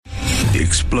The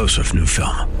explosive new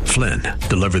film, Flynn,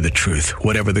 Deliver the Truth,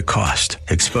 Whatever the Cost,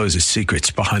 exposes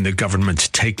secrets behind the government's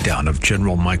takedown of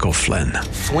General Michael Flynn.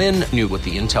 Flynn knew what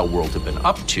the intel world had been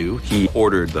up to. He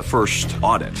ordered the first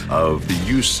audit of the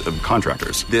use of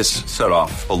contractors. This set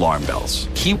off alarm bells.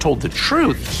 He told the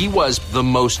truth. He was the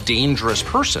most dangerous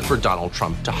person for Donald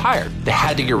Trump to hire. They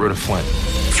had to get rid of Flynn.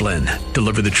 Flynn,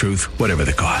 Deliver the Truth, Whatever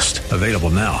the Cost. Available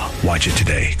now. Watch it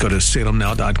today. Go to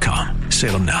salemnow.com.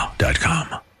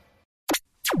 salemnow.com.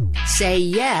 Say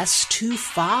yes to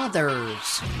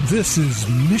fathers. This is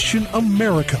Mission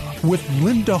America with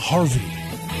Linda Harvey.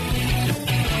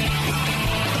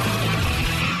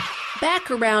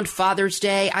 Back around Father's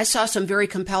Day, I saw some very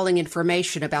compelling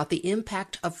information about the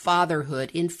impact of fatherhood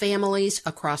in families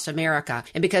across America.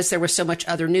 And because there was so much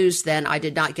other news then, I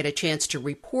did not get a chance to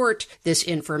report this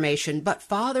information. But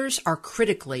fathers are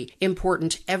critically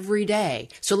important every day.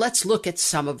 So let's look at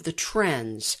some of the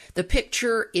trends. The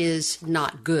picture is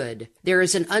not good. There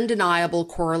is an undeniable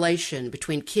correlation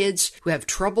between kids who have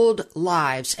troubled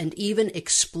lives and even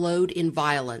explode in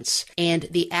violence and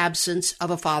the absence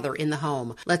of a father in the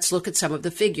home. Let's look at some of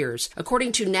the figures.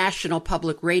 According to National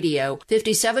Public Radio,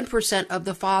 57% of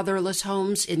the fatherless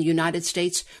homes in the United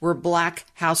States were black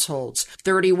households,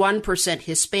 31%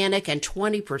 Hispanic, and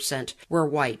 20% were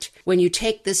white. When you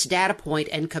take this data point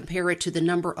and compare it to the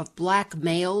number of black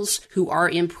males who are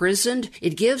imprisoned,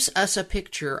 it gives us a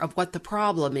picture of what the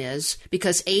problem is,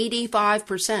 because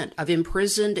 85% of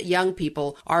imprisoned young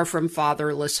people are from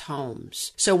fatherless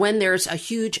homes. So when there's a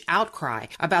huge outcry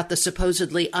about the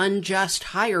supposedly unjust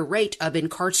higher rate of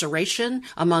incarceration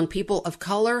among people of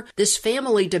color, this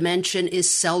family dimension is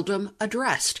seldom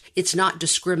addressed. It's not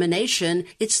discrimination,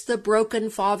 it's the broken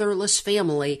fatherless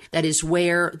family that is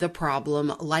where the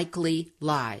problem likely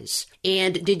lies.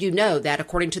 And did you know that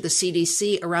according to the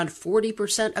CDC, around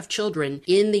 40% of children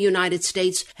in the United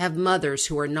States have mothers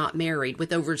who are not married,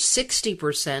 with over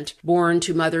 60% born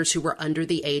to mothers who were under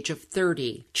the age of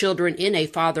 30. Children in a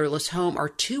fatherless home are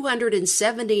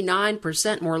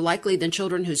 279% more likely than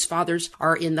children whose fathers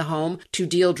are in the home to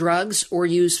deal drugs or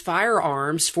use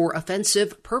firearms for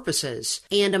offensive purposes.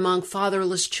 And among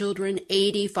fatherless children,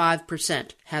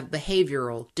 85% have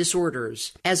behavioral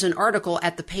disorders. As an article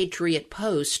at the Patriot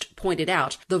Post pointed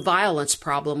out, the violence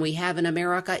problem we have in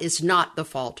America is not the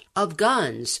fault of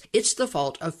guns. It's the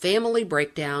fault of family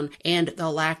breakdown and the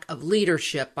lack of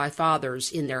leadership by fathers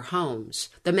in their homes.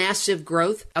 The massive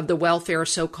growth of the welfare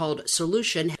so-called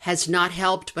solution has not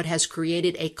helped, but has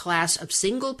created a class of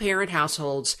single-parent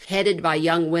households headed by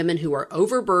young women who are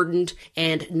overburdened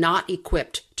and not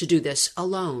equipped to do this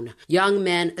alone. Young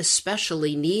men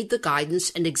especially need the guidance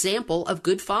and example of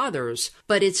good fathers.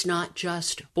 But it's not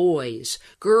just boys.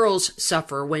 Girls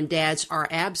suffer when dads are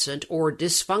absent or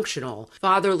dysfunctional.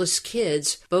 Fatherless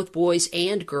kids, both boys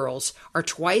and girls, are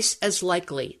twice as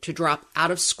likely to drop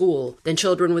out of school than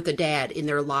children with a dad in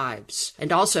their lives.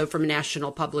 And also from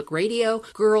National Public Radio,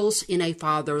 girls in a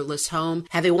fatherless home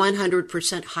have a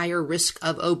 100% higher risk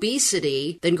of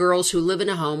obesity than girls who live in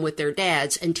a home with their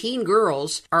dads, and teen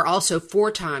girls are also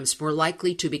 4 times more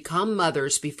likely to become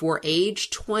mothers before age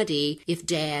 20 if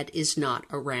dad is not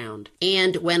around.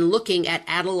 And when looking at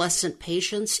adolescent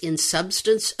patients in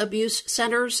substance abuse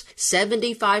centers,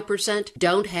 75%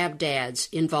 don't have dads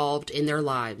involved in their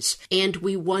lives. And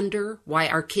we wonder why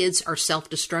our kids are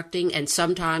self-destructing and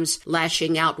sometimes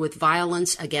lashing out with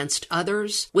violence against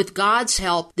others. With God's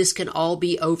help, this can all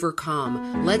be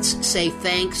overcome. Let's say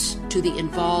thanks to the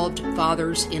involved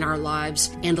fathers in our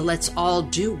lives, and let's all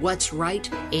do what's right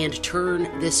and turn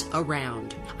this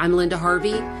around. I'm Linda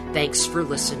Harvey. Thanks for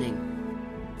listening.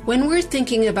 When we're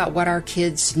thinking about what our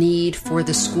kids need for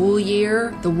the school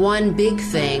year, the one big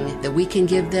thing that we can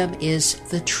give them is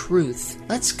the truth.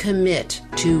 Let's commit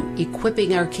to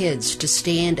equipping our kids to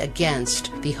stand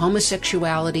against the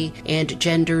homosexuality and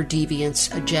gender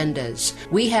deviance agendas.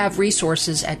 We have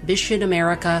resources at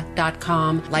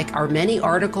missionamerica.com, like our many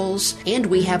articles, and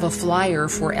we have a flyer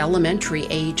for elementary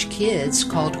age kids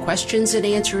called Questions and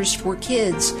Answers for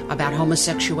Kids about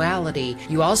homosexuality.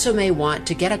 You also may want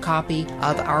to get a copy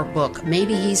of our book,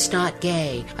 Maybe He's Not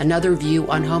Gay, Another View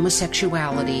on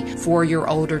Homosexuality for your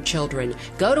older children.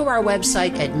 Go to our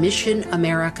website at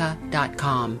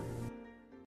missionamerica.com.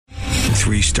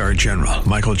 3-star General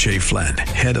Michael J. Flynn,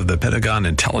 head of the Pentagon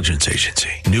Intelligence Agency,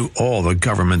 knew all the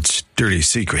government's dirty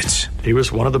secrets. He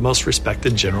was one of the most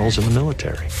respected generals in the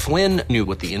military. Flynn knew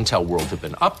what the intel world had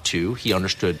been up to. He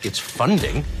understood its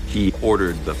funding. He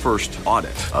ordered the first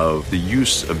audit of the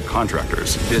use of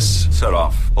contractors. This set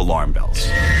off alarm bells.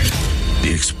 The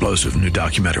explosive new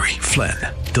documentary, Flynn,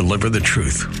 Deliver the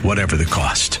Truth, Whatever the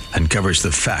Cost, uncovers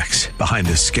the facts behind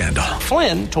this scandal.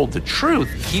 Flynn told the truth.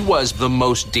 He was the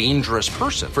most dangerous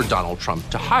person for Donald Trump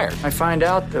to hire. I find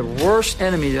out the worst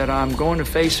enemy that I'm going to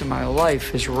face in my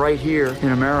life is right here in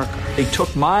America. They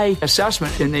took my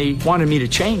assessment and they wanted me to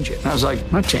change it. And I was like,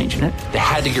 I'm not changing it. They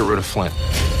had to get rid of Flynn.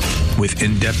 With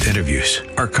in-depth interviews,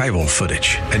 archival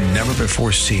footage, and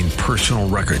never-before-seen personal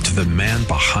records of the man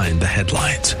behind the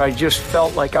headlines. I just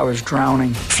felt like I was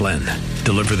drowning. Flynn,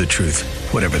 Deliver the Truth,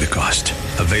 Whatever the Cost.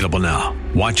 Available now.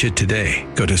 Watch it today.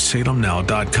 Go to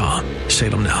salemnow.com.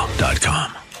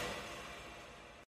 salemnow.com.